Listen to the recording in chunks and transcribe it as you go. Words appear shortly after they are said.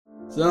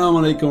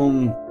As-salamu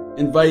alaykum.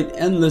 Invite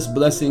endless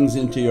blessings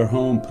into your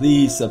home.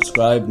 Please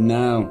subscribe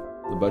now,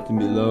 the button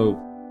below.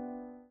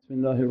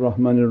 Bismillahir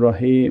Rahmanir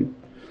Rahim.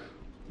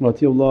 Wa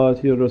ati'ullaha wa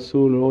ati'ur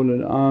Rasul wa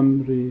ulil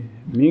amri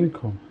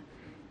minkum.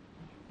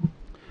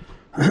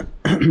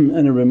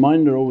 And a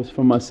reminder always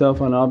for myself,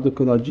 ana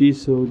abdukal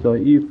ajizu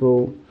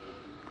da'ifu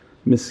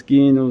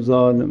miskinu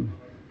zalim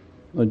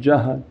wa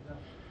jahal,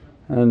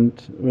 and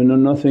we know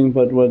nothing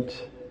but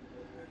what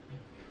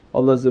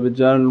Allah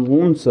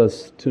wants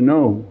us to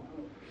know,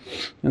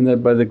 and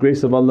that by the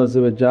grace of Allah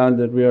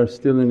that we are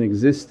still in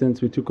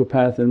existence. We took a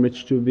path in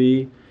which to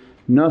be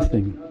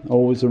nothing.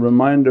 Always a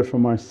reminder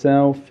from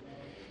ourself,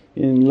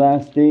 in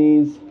last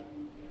days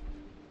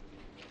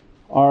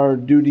our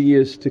duty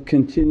is to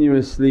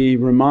continuously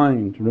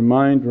remind,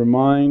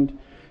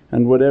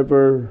 and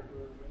whatever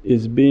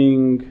is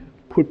being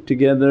put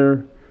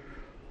together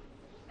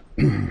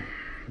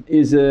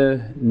is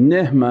a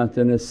ni'mat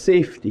and a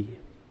safety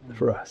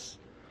for us.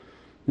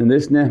 And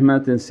this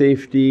ni'mat and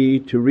safety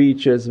to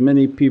reach as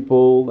many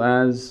people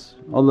as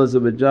Allah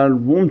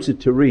wants it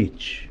to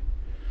reach.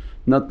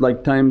 Not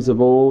like times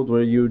of old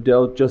where you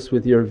dealt just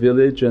with your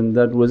village and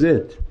that was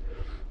it.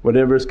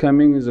 Whatever's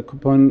coming is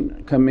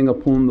coming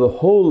upon the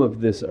whole of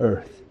this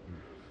earth,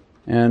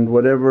 and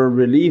whatever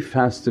relief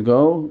has to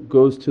go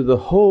goes to the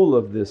whole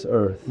of this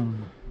earth.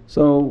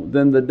 So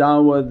then the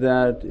da'wah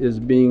that is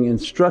being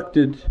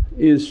instructed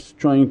is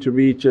trying to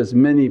reach as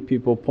many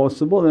people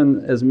possible,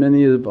 and as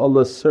many of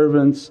Allah's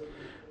servants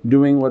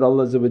doing what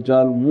Allah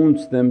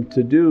wants them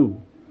to do.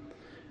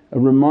 A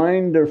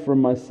reminder for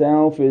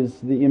myself is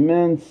the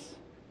immense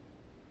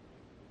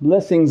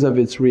blessings of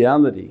its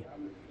reality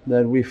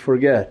that we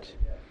forget.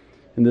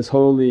 In this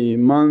holy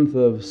month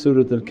of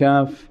Surat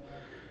Al-Kahf,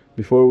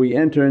 before we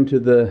enter into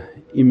the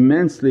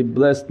immensely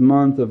blessed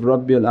month of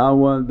Rabiul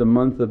Awwal, the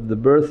month of the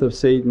birth of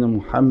Sayyidina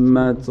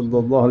Muhammad,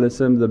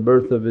 the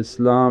birth of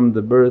Islam,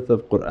 the birth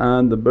of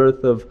Qur'an, the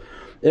birth of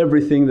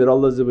everything that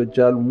Allah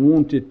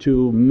wanted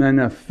to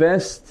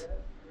manifest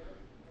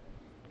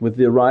with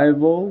the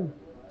arrival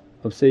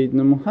of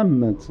Sayyidina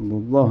Muhammad,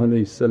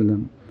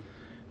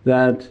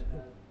 that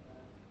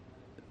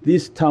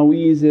these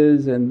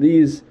ta'weezes and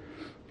these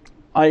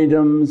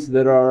items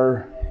that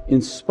are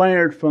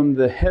inspired from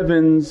the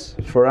heavens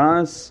for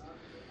us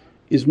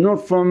is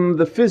not from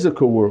the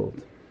physical world.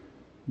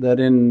 That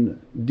in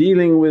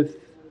dealing with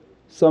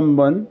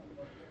someone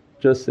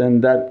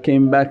and that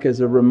came back as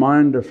a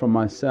reminder for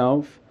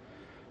myself,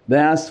 they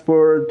asked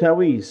for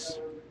ta'weez.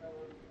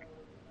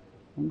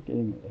 I'm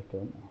getting an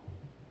echo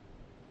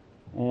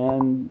now.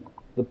 And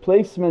the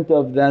placement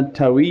of that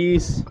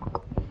ta'weez,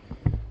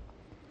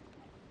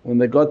 when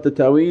they got the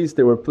ta'weez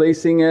they were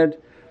placing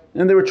it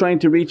and they were trying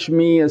to reach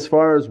me as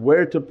far as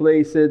where to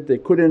place it, they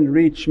couldn't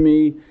reach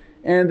me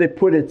and they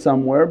put it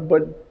somewhere.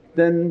 But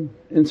then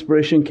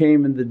inspiration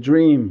came in the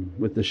dream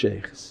with the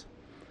shaykhs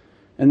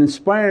and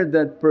inspired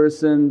that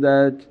person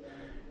that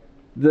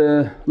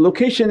the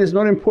location is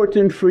not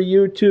important for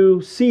you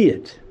to see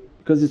it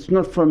because it's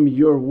not from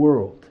your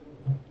world.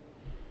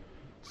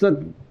 It's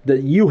not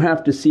that you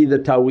have to see the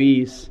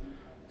ta'weez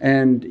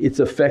and its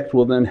effect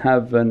will then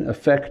have an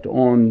effect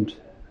on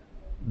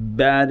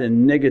bad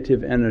and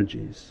negative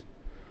energies.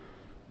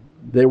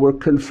 They were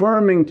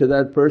confirming to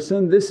that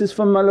person, this is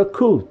from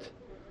malakut.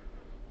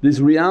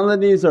 These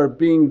realities are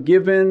being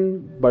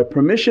given by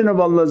permission of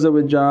Allah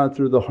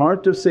through the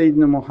heart of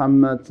Sayyidina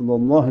Muhammad to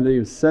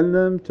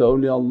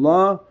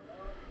awliyaullah,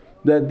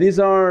 that these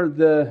are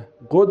the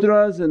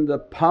qudras and the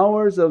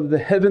powers of the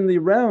heavenly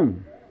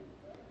realm,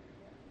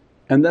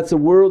 and that's a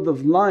world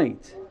of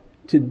light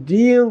to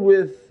deal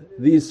with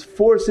these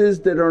forces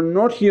that are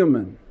not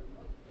human,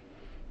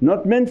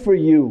 not meant for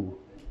you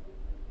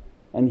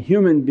and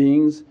human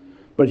beings,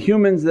 but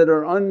humans that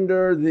are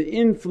under the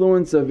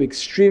influence of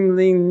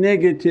extremely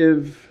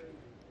negative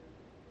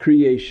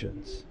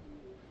creations.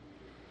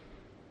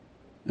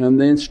 And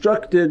they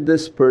instructed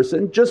this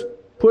person, just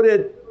put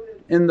it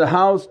in the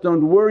house,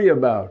 don't worry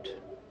about.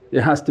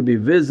 It has to be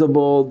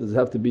visible, does it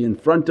have to be in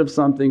front of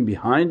something,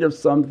 behind of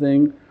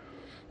something.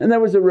 And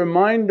that was a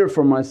reminder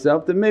for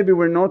myself that maybe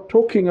we're not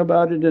talking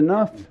about it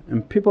enough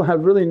and people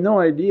have really no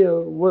idea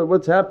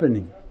what's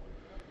happening.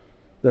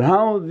 That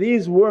how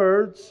these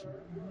words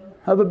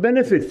have a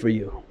benefit for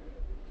you.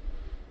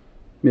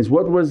 Means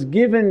what was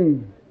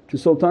given to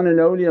Sultan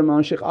al-Awliya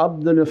Mawlana Shaykh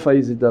Abdullah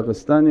Faiz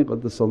Daghestani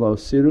Qaddasallahu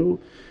Sirruhu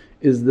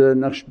is the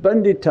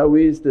Naqshbandi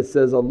ta'weez that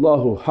says,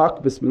 Allahu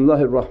Haq,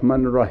 Bismillahir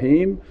Rahmanir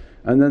Rahim,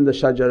 and then the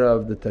shajara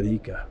of the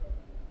tariqah,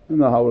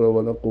 la hawla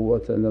wa la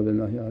quwwata illa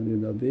billahi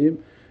aliyyil azim,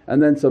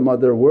 and then some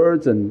other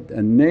words and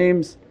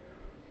names.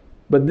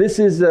 But this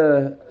is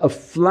a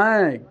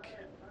flag,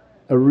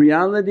 a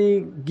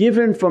reality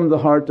given from the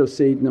heart of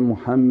Sayyidina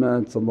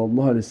Muhammad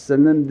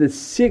that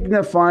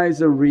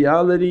signifies a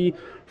reality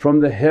from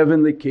the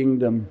heavenly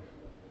kingdom.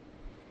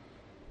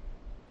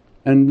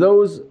 And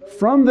those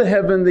from the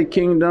heavenly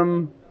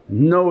kingdom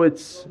know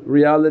its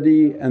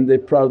reality and they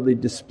proudly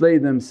display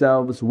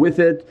themselves with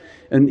it.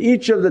 And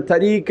each of the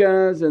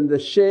tariqahs and the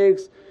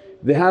shaykhs,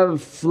 they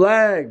have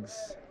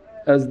flags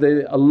as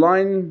they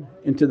align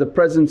into the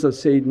presence of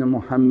Sayyidina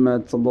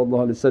Muhammad.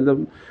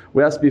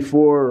 We asked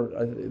before,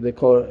 they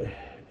call it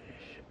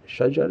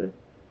shajar,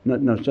 no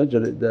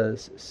shajar, the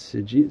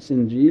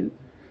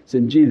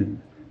sinjil,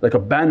 like a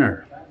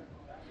banner,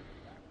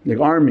 like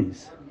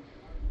armies,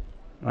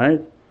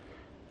 right?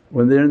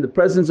 When they're in the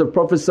presence of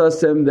Prophet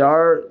they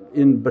are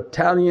in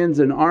battalions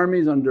and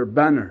armies under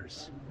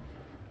banners.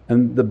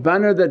 And the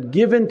banner that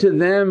given to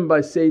them by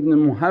Sayyidina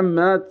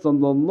Muhammad,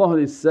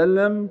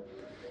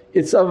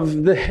 it's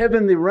of the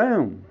heavenly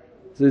realm.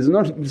 So it's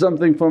not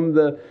something from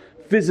the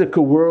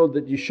physical world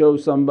that you show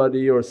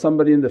somebody, or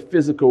somebody in the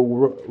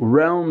physical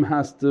realm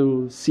has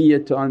to see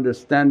it to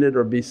understand it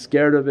or be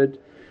scared of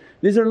it.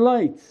 These are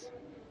lights,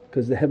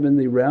 because the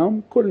heavenly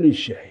realm, kulli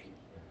shay.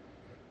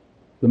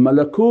 The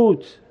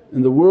malakut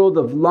in the world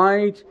of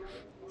light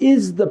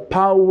is the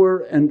power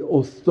and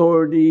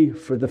authority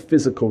for the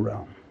physical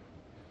realm.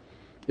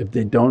 If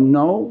they don't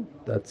know,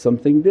 that's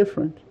something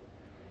different.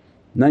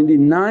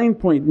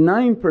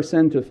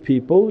 99.9% of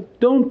people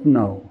don't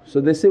know,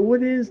 so they say,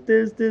 what is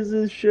this? This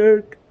is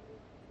shirk.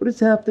 What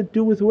does it have to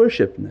do with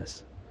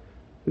worshipness?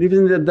 But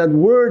even that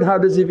word, how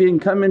does it even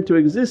come into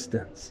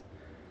existence?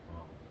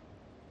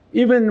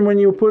 Even when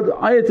you put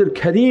Ayatul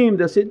Kareem,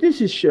 they say,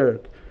 this is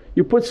shirk.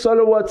 You put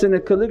salawats in a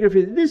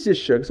calligraphy, this is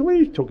shirk. So what are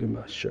you talking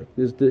about shirk?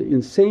 There's the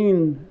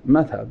insane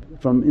madhab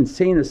from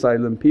insane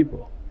asylum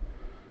people.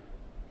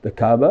 The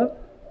Kaaba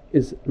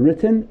is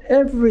written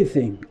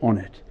everything on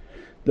it.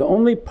 The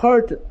only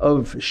part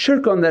of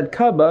shirk on that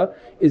Kaaba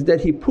is that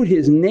he put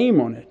his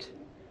name on it.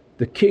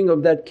 The king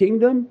of that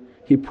kingdom,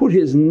 he put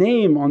his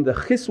name on the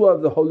khiswa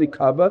of the holy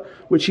Kaaba,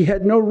 which he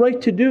had no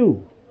right to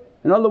do,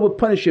 and Allah will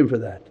punish him for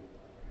that.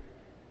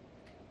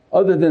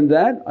 Other than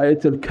that,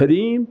 Ayatul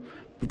Kareem,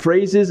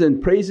 phrases and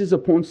praises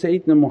upon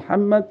Sayyidina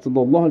Muhammad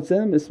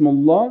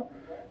Ismullah,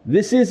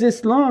 this is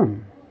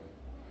Islam.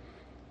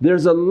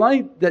 There's a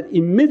light that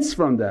emits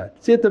from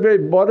that. See at the very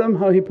bottom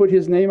how he put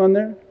his name on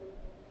there?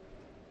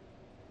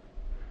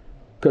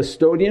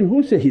 Custodian,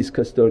 who said he's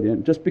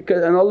custodian? Just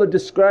because, and Allah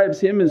describes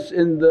him as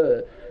in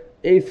the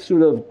 8th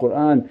surah of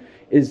Qur'an,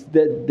 is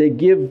that they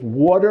give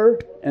water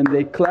and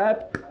they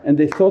clap and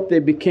they thought they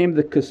became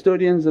the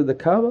custodians of the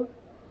Kaaba.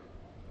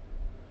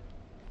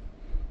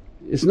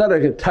 It's not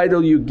a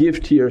title you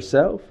give to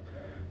yourself,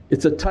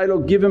 it's a title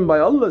given by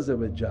Allah. I'm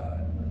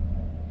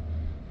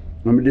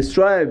going to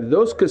describe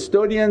those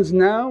custodians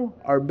now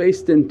are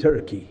based in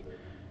Turkey.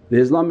 The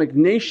Islamic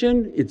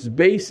nation, its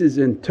base is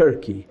in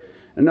Turkey,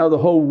 and now the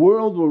whole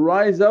world will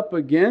rise up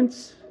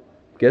against,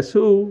 guess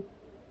who?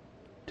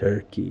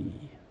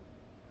 Turkey.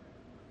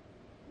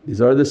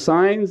 These are the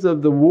signs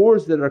of the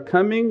wars that are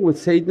coming with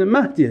Sayyidina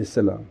Mahdi.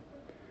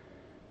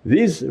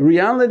 These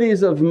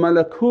realities of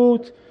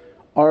malakut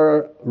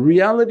are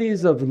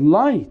realities of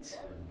light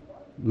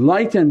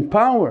and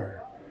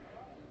power.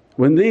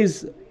 When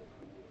these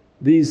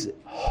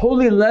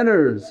holy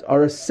letters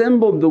are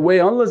assembled the way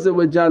Allah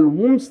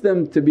wants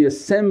them to be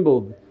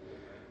assembled,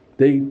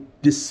 they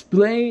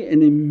display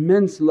an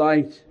immense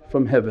light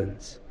from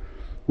heavens.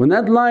 When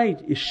that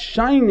light is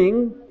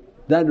shining,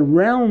 that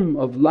realm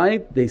of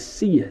light, they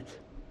see it.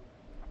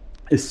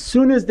 As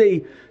soon as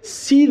they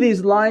see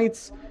these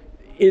lights,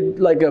 it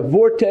like a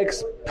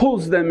vortex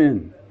pulls them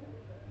in,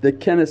 they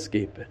can't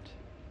escape it.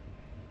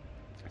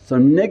 So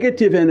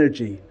negative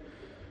energy,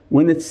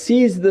 when it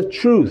sees the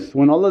truth,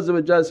 when Allah says,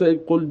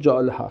 "Qul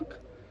ja'al haqq,"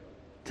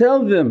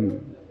 tell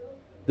them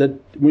that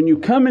when you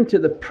come into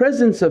the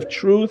presence of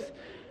truth,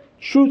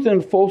 truth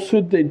and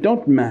falsehood they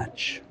don't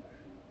match,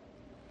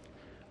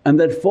 and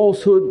that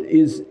falsehood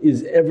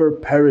is ever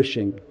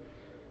perishing.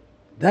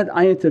 That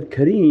Ayatul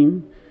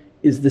Kareem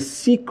is the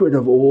secret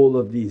of all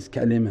of these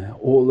kalimah,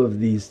 all of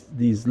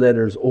these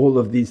letters, all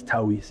of these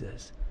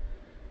ta'weezes.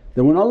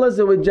 That when Allah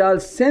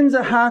sends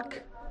a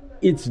haqq,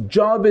 its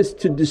job is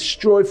to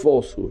destroy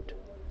falsehood.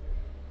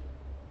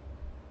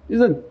 He's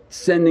not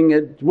sending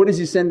it, what is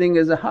He sending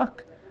as a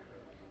haqq?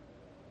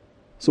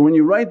 So when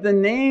you write the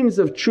names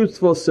of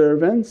truthful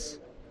servants,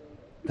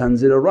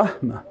 tanzil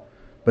rahmah.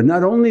 But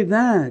not only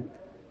that,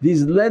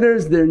 these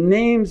letters, their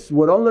names,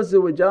 what Allah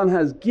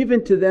has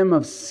given to them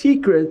of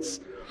secrets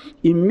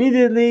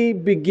immediately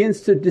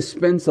begins to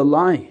dispense a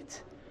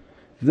light.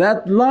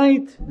 That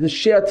light the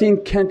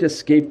shayateen can't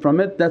escape from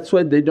it, that's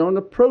why they don't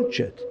approach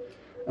it.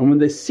 And when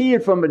they see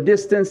it from a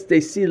distance they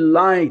see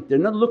light, they're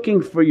not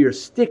looking for your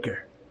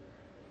sticker.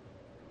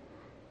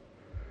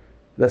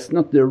 That's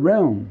not their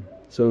realm.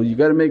 So you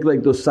got to make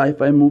like those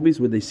sci-fi movies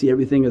where they see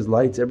everything as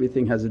lights,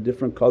 everything has a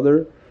different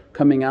colour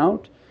coming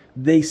out.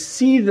 They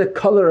see the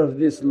colour of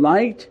this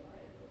light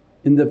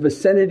in the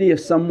vicinity of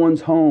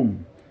someone's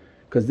home,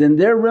 because in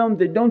their realm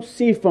they don't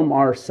see from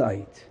our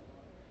sight.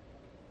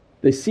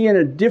 They see in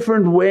a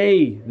different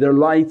way their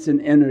lights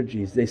and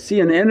energies, they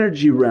see an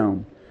energy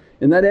realm.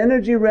 In that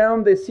energy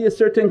realm they see a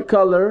certain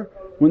colour.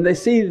 When they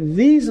see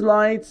these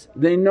lights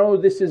they know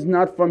this is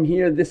not from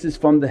here, this is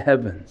from the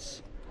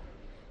heavens.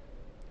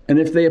 And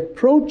if they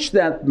approach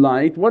that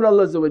light, what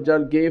Allah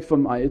gave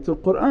from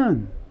Ayatul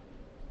Qur'an,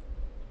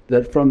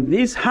 that from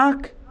these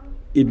haqq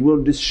it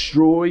will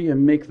destroy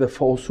and make the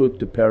falsehood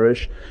to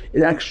perish.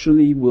 It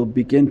actually will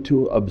begin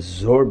to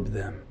absorb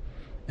them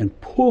and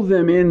pull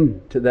them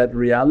into that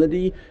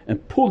reality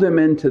and pull them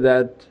into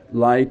that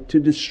light to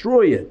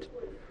destroy it.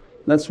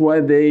 That's why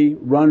they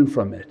run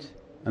from it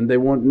and they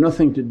want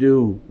nothing to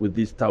do with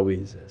these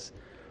ta'weezes.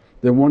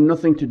 They want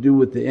nothing to do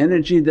with the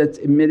energy that's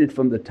emitted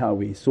from the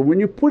ta'weez. So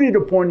when you put it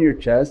upon your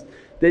chest,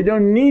 they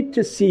don't need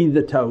to see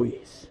the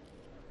ta'weez.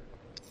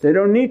 They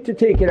don't need to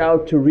take it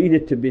out to read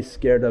it to be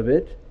scared of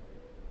it.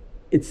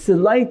 It's the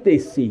light they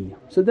see.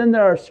 So then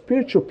there are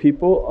spiritual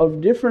people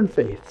of different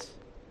faiths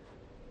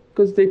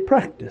because they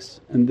practice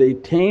and they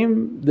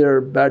tame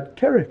their bad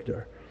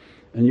character.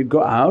 And you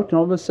go out and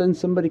all of a sudden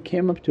somebody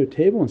came up to a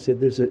table and said,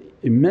 there's an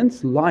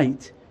immense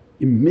light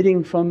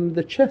emitting from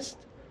the chest.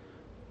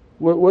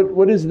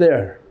 What is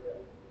there?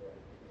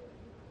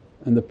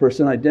 And the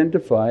person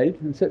identified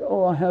and said,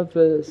 oh, I have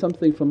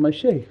something from my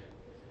shaykh.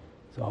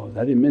 So, oh,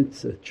 that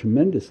emits a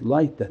tremendous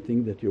light, that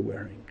thing that you're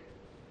wearing.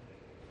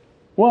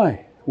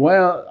 Why? Why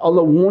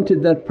Allah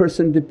wanted that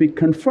person to be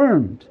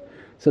confirmed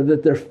so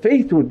that their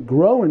faith would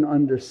grow and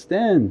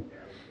understand.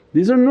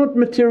 These are not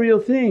material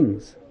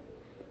things.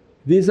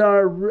 These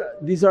are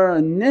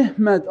a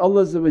ni'mat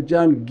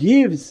Allah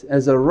gives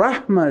as a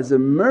rahmah, as a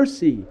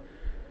mercy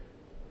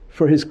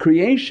for His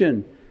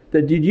creation,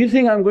 that did you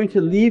think I'm going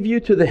to leave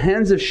you to the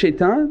hands of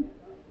shaitan?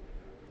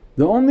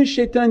 The only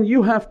shaitan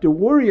you have to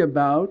worry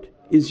about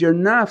is your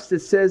nafs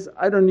that says,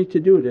 I don't need to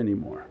do it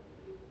anymore.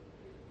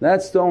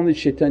 That's the only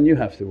shaitan you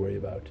have to worry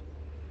about,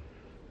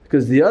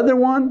 because the other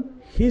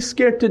one he's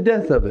scared to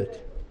death of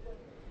it.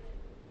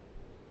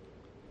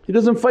 He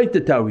doesn't fight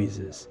the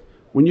ta'weezes.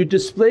 When you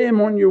display him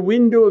on your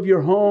window of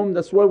your home,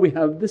 that's why we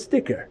have the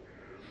sticker.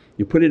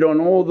 You put it on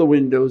all the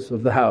windows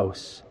of the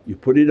house, you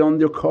put it on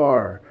your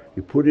car,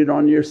 you put it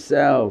on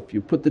yourself,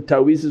 you put the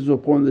ta'weezes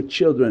upon the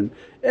children.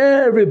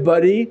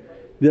 Everybody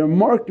they're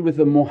marked with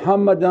a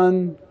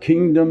Muhammadan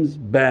kingdom's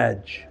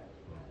badge.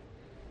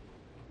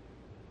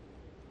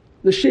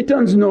 The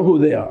shaitans know who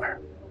they are,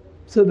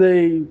 so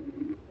they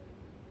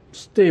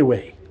stay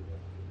away.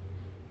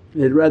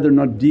 They'd rather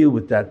not deal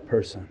with that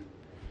person,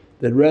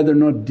 they'd rather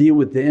not deal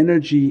with the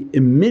energy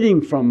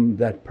emitting from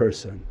that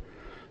person.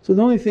 So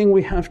the only thing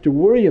we have to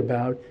worry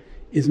about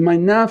is my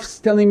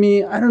nafs telling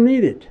me, I don't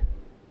need it,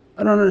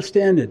 I don't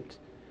understand it,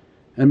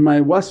 and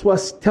my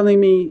waswas telling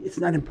me, it's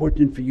not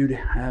important for you to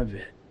have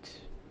it.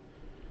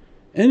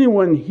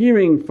 Anyone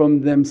hearing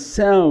from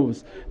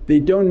themselves they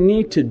don't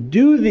need to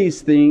do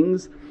these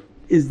things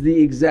is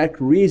the exact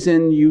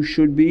reason you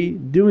should be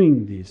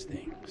doing these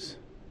things.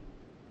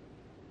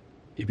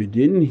 If you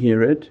didn't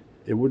hear it,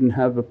 it wouldn't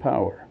have a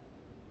power,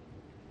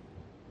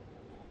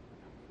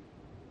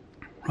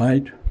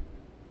 right?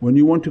 When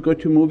you want to go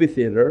to a movie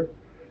theatre,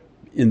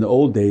 in the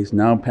old days,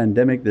 now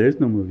pandemic there is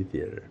no movie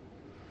theatre.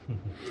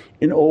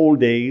 In old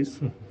days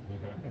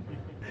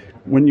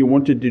when you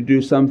wanted to do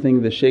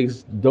something the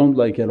shaykhs don't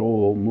like at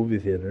all, movie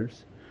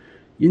theatres,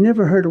 you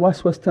never heard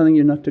waswas telling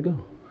you not to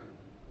go.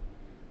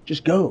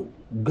 Just go,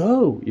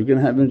 go, you're going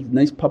to have a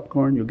nice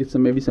popcorn, you'll get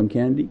maybe some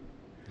candy,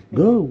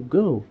 go,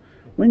 go.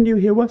 When do you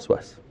hear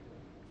waswas?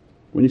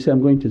 When you say,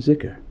 I'm going to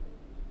zikr.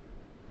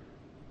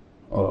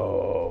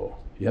 Oh,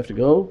 you have to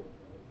go?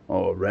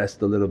 Oh,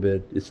 rest a little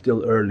bit, it's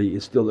still early,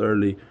 it's still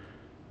early.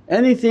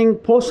 Anything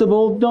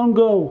possible, don't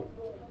go.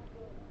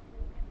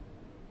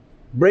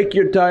 Break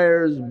your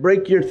tires,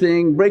 break your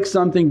thing, break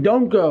something,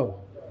 don't go.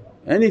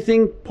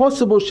 Anything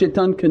possible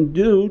shaitan can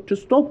do to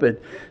stop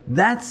it.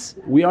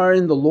 We are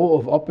in the law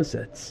of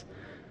opposites.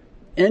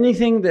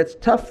 Anything that's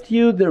tough to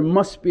you, there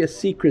must be a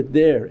secret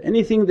there.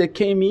 Anything that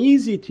came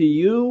easy to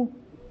you,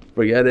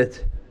 forget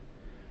it.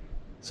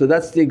 So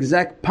that's the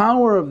exact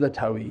power of the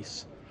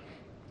ta'weez.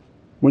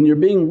 When you're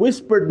being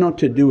whispered not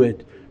to do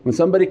it, when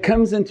somebody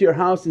comes into your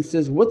house and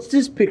says, what's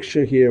this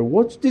picture here,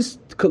 what's this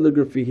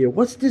calligraphy here,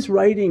 what's this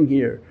writing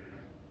here?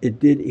 It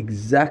did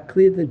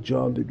exactly the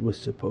job it was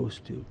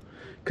supposed to,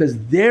 because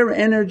their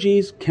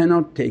energies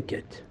cannot take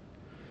it.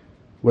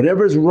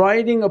 Whatever's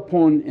riding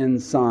upon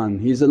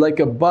insan, he's like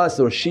a bus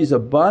or she's a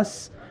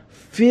bus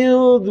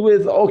filled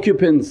with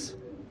occupants,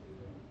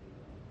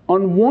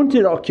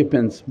 unwanted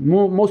occupants,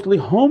 mostly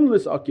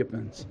homeless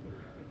occupants,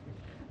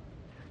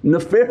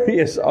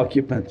 nefarious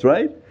occupants,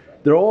 right?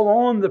 They're all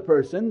on the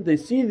person, they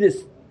see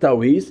this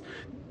ta'weez,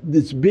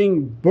 it's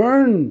being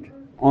burned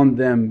on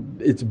them,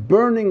 it's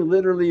burning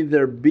literally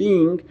their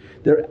being,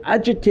 they're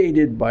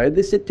agitated by it,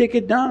 they say, take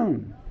it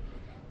down.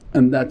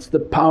 And that's the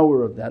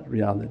power of that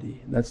reality,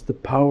 that's the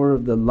power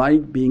of the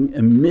light being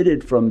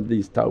emitted from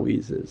these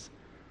ta'weezes.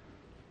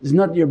 It's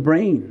not your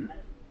brain,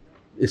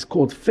 it's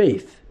called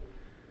faith.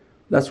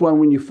 That's why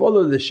when you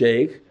follow the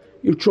shaykh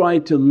you try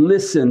to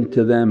listen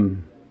to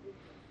them.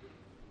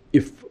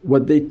 If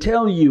what they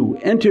tell you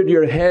entered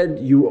your head,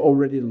 you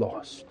already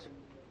lost.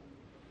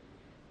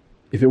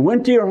 If it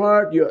went to your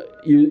heart,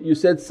 you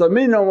said,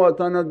 Samina wa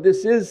ata'na,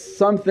 this is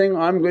something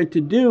I'm going to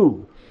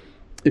do.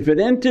 If it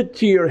entered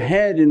to your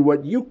head in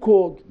what you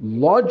call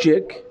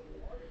logic,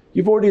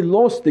 You've already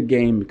lost the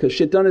game because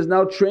shaitan is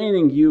now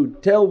training you,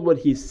 tell what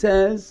he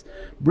says,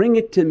 bring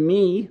it to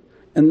me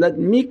and let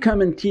me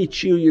come and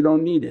teach you, you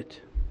don't need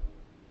it.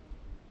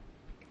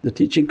 The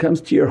teaching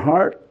comes to your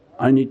heart,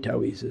 I need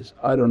ta'weezes,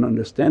 I don't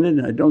understand it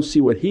and I don't see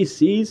what he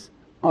sees,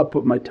 I'll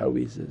put my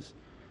ta'weezes.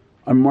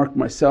 I mark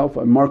myself,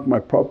 I mark my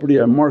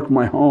property, I mark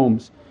my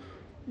homes.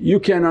 You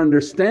can't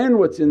understand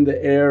what's in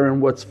the air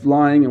and what's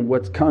flying and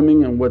what's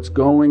coming and what's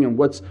going and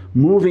what's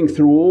moving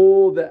through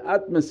all the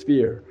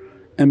atmosphere.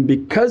 And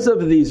because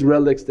of these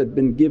relics that have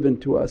been given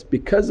to us,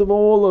 because of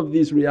all of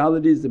these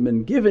realities that have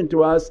been given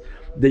to us,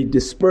 they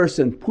disperse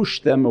and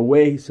push them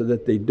away so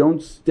that they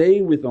don't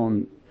stay with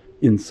on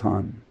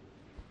insan.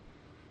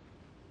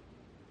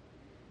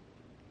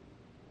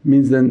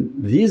 Means then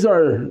these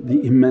are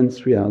the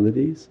immense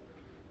realities.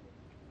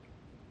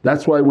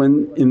 That's why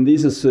when in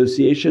these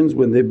associations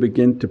when they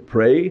begin to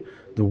pray,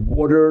 the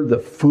water, the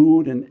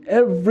food and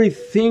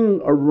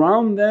everything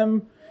around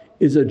them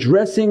is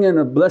addressing and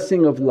a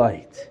blessing of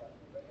light.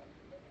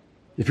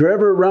 If you're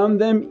ever around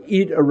them,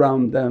 eat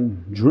around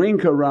them,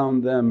 drink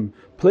around them,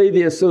 play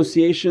the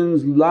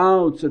associations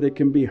loud so they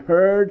can be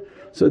heard,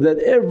 so that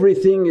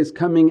everything is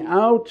coming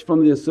out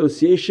from the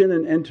association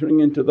and entering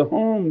into the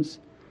homes.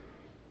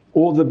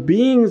 All the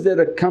beings that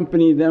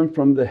accompany them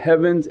from the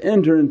heavens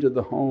enter into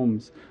the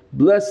homes,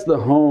 bless the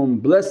home,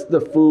 bless the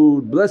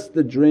food, bless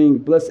the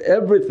drink, bless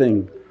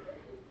everything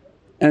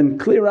and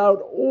clear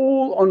out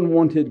all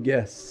unwanted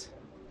guests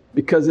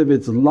because of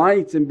its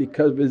lights and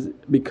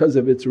because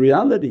of its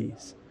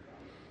realities.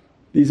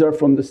 These are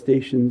from the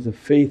stations of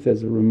faith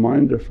as a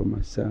reminder for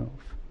myself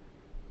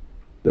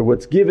that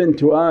what's given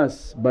to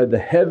us by the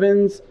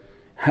heavens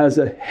has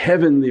a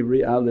heavenly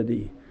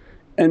reality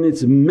and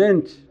it's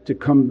meant to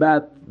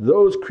combat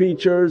those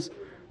creatures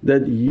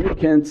that you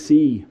can't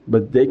see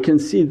but they can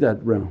see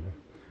that realm.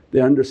 They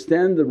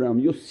understand the realm.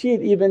 You'll see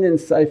it even in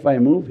sci-fi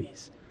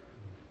movies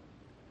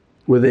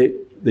where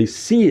they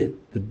see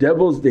it. The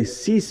devils they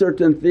see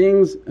certain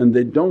things and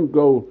they don't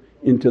go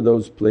into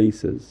those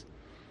places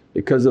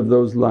because of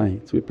those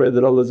lights. We pray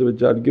that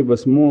Allah give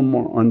us more and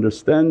more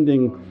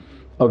understanding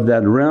of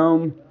that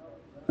realm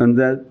and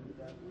that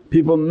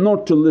people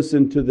not to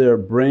listen to their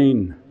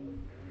brain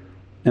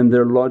and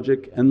their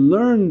logic and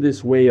learn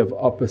this way of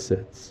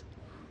opposites.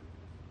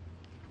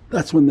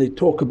 That's when they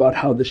talk about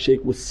how the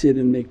shaykh would sit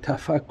and make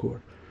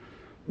tafakkur.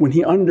 When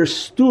he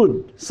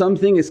understood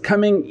something is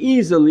coming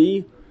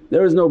easily,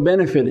 there is no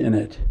benefit in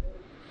it.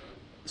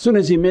 As soon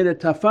as he made a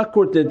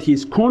tafakkur that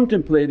he's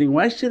contemplating,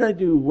 why should I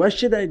do, why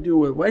should I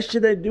do it, why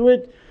should I do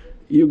it?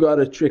 You got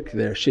a trick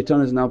there,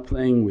 shaitan is now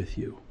playing with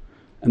you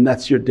and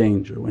that's your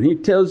danger. When he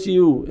tells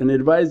you and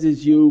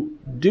advises you,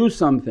 do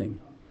something.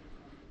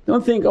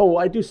 Don't think, oh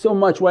I do so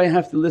much, why I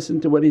have to listen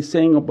to what he's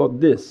saying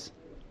about this.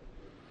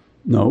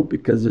 No,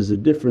 because there's a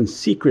different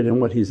secret in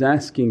what he's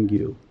asking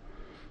you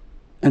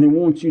and he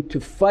wants you to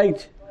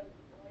fight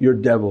your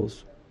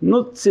devils,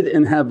 not sit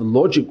and have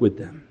logic with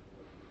them.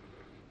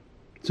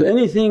 So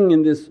anything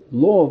in this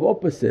law of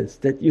opposites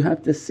that you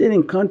have to sit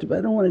and contemplate,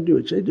 I don't want to do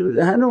it, should I do it,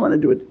 I don't want to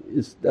do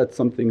it, that's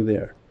something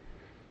there.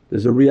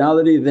 There's a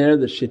reality there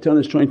that shaitan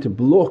is trying to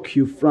block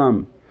you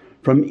from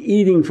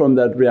eating from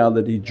that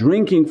reality,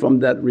 drinking from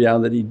that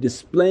reality,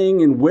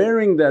 displaying and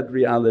wearing that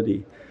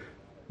reality.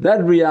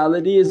 That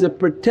reality is a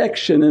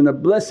protection and a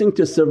blessing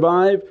to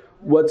survive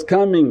what's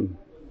coming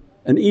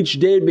and each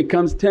day it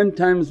becomes 10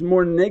 times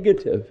more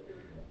negative,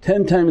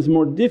 10 times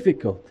more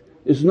difficult.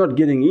 It's not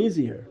getting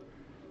easier,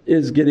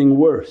 it's getting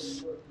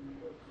worse.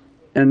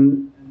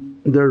 And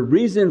the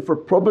reason for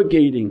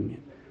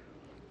propagating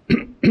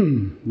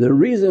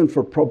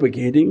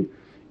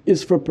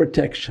is for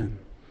protection.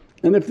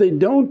 And if they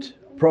don't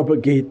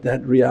propagate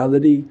that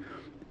reality,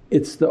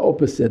 it's the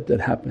opposite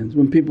that happens.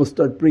 When people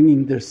start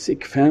bringing their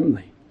sick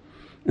family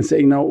and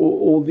saying, now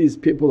all these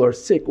people are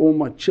sick, all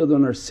my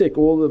children are sick,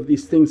 all of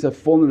these things have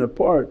fallen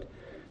apart.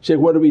 Shaykh,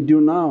 what do we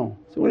do now?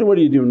 So what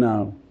do you do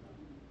now?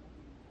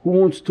 Who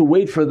wants to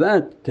wait for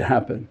that to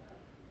happen?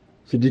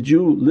 So did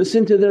you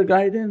listen to their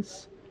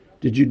guidance?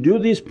 Did you do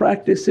these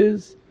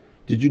practices?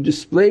 Did you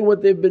display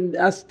what they've been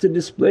asked to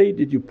display?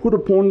 Did you put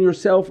upon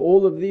yourself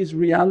all of these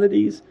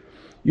realities?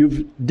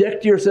 You've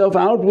decked yourself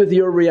out with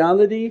your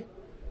reality,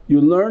 you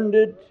learned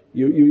it,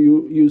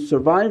 you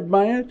survived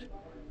by it,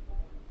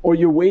 or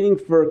you're waiting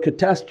for a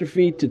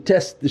catastrophe to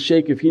test the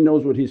shaykh if he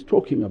knows what he's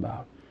talking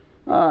about.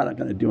 I'm not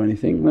going to do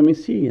anything, let me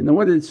see. And then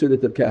what did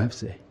Surat Al-Kahf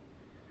say?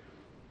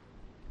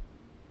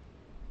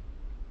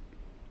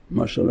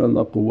 MashaAllah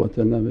la quwwata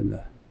illa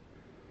billah.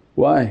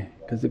 Why?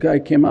 Because the guy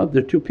came out,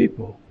 there are two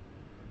people.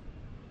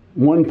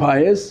 One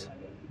pious,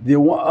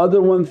 the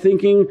other one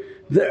thinking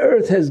the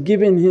earth has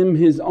given him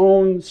his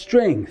own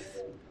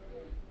strength.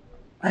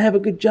 I have a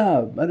good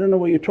job, I don't know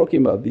what you're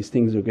talking about, these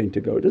things are going to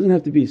go. It doesn't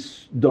have to be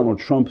Donald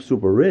Trump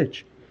super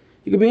rich,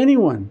 it could be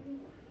anyone.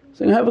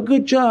 Saying, I have a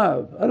good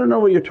job, I don't know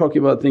what you're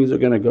talking about, things are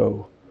going to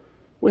go.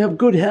 We have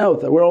good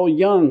health, we're all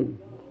young,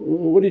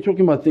 what are you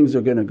talking about, things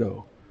are going to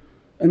go.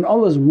 And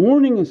Allah's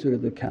warning in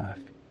Surat Al-Kahf,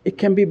 it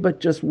can be but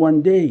just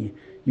one day.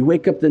 You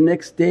wake up the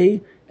next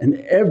day and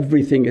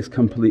everything is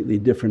completely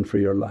different for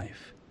your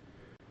life.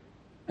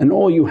 And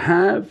all you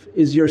have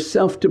is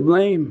yourself to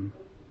blame.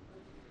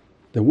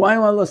 That why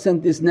Allah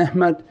sent this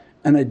ni'mat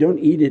and I don't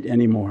eat it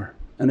anymore,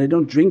 and I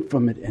don't drink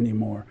from it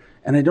anymore,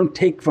 and I don't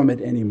take from it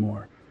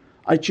anymore.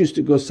 I choose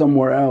to go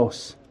somewhere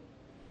else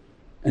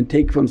and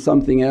take from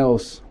something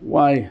else.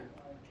 Why?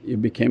 You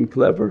became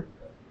clever?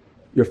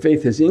 Your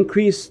faith has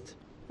increased,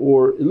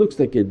 or it looks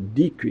like it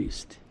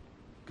decreased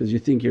because you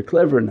think you're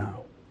clever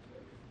now.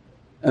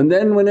 And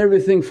then when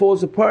everything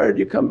falls apart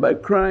you come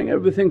back crying,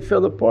 everything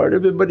fell apart,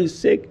 everybody's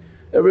sick,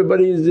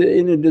 everybody's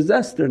in a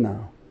disaster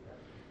now.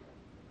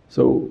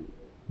 So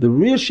the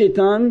real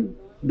shaitan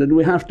that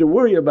we have to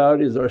worry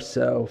about is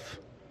ourself,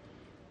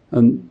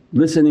 and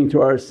listening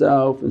to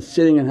ourself and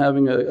sitting and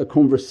having a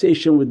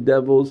conversation with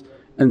devils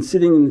and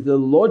sitting in the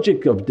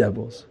logic of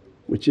devils,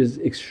 which is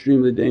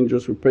extremely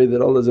dangerous. We pray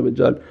that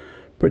Allah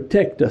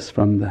protect us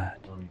from that.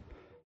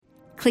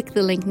 Click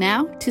the link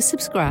now to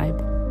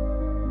subscribe.